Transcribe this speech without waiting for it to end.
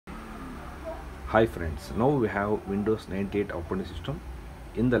Hi friends, now we have Windows 98 operating system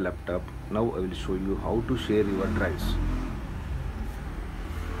in the laptop. Now I will show you how to share your drives.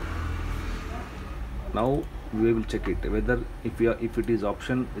 Now we will check it whether if it is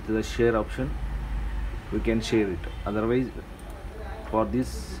option, it is a share option, we can share it. Otherwise, for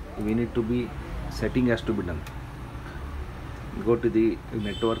this we need to be setting has to be done. Go to the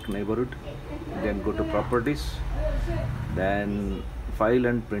network neighborhood, then go to properties, then file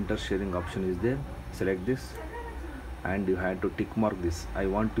and printer sharing option is there. Select this and you have to tick mark this. I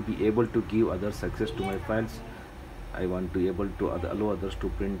want to be able to give others access to my files. I want to be able to allow others to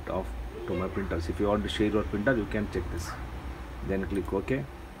print off to my printers. If you want to share your printer, you can check this. Then click OK.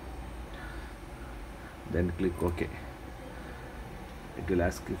 Then click OK. It will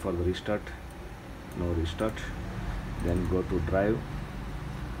ask you for the restart. No restart. Then go to drive.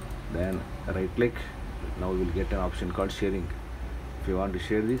 Then right click. Now we will get an option called sharing. If you want to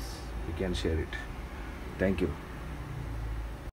share this, you can share it. Thank you.